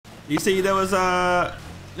You see, there was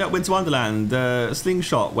Winter Wonderland,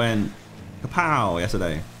 slingshot went kapow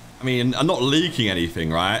yesterday. I mean, I'm not leaking anything,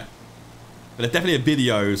 right? But there's definitely a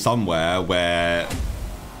video somewhere where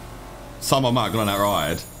someone might have gone on that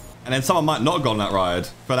ride, and then someone might not have gone on that ride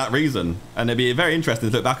for that reason. And it'd be very interesting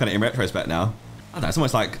to look back on it in retrospect now. I don't know, it's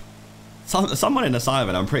almost like someone in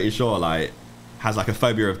Assignment, I'm pretty sure, like, has like a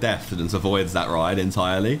phobia of death and just avoids that ride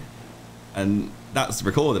entirely. And that's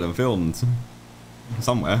recorded and filmed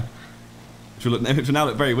somewhere, which will now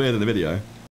look very weird in the video.